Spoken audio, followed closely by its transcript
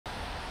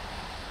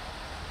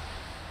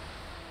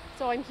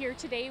So I'm here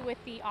today with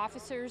the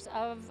officers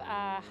of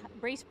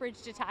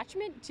Bracebridge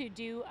Detachment to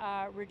do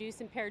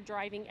Reduce Impaired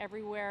Driving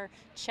Everywhere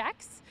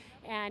checks.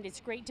 And it's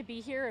great to be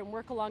here and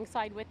work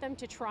alongside with them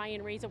to try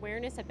and raise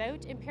awareness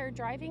about impaired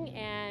driving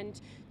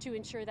and to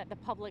ensure that the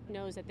public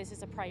knows that this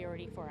is a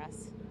priority for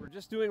us. We're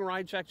just doing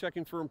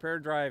checking for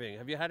impaired driving.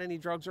 Have you had any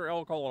drugs or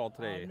alcohol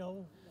today?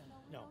 No,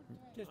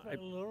 just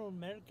a little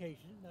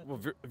medication.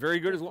 Well, very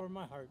good for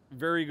my heart.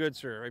 Very good,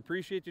 sir. I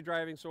appreciate you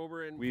driving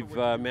sober. And we've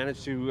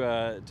managed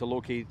to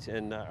locate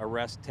and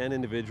arrest 10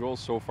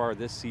 individuals so far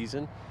this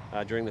season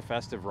during the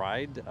festive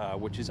ride,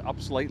 which is up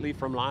slightly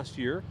from last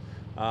year,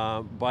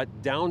 but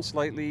down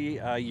slightly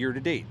year to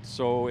date.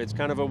 So it's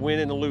kind of a win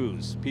and a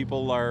lose.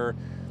 People are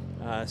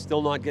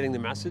still not getting the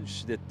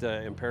message that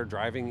impaired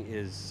driving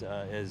is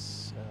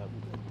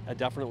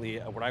definitely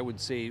what I would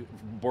say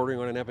bordering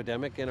on an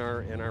epidemic in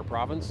our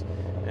province,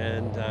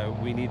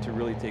 and we need to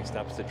really take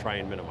steps to try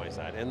and minimize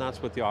that, and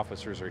that's what the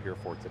officers are here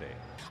for today.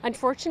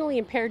 Unfortunately,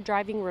 impaired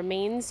driving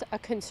remains a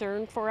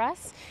concern for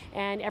us,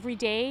 and every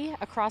day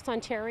across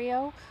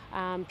Ontario,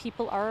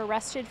 people are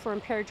arrested for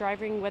impaired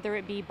driving, whether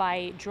it be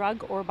by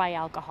drug or by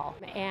alcohol.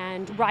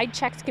 And ride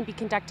checks can be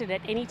conducted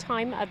at any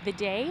time of the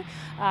day,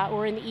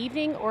 or in the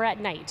evening or at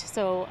night.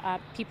 So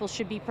people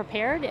should be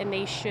prepared, and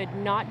they should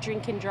not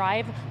drink and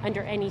drive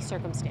under any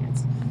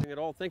circumstance. At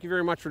all. Thank you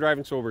very much for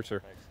driving sober, sir.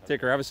 Thanks. Take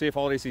care. Have a safe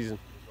holiday season.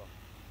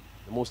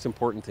 The most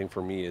important thing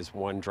for me is,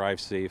 one, drive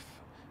safe,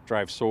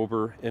 drive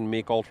sober, and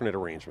make alternate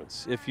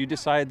arrangements. If you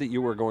decide that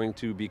you are going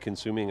to be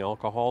consuming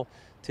alcohol,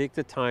 take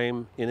the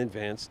time in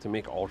advance to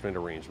make alternate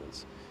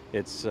arrangements.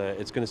 It's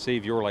going to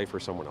save your life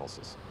or someone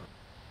else's.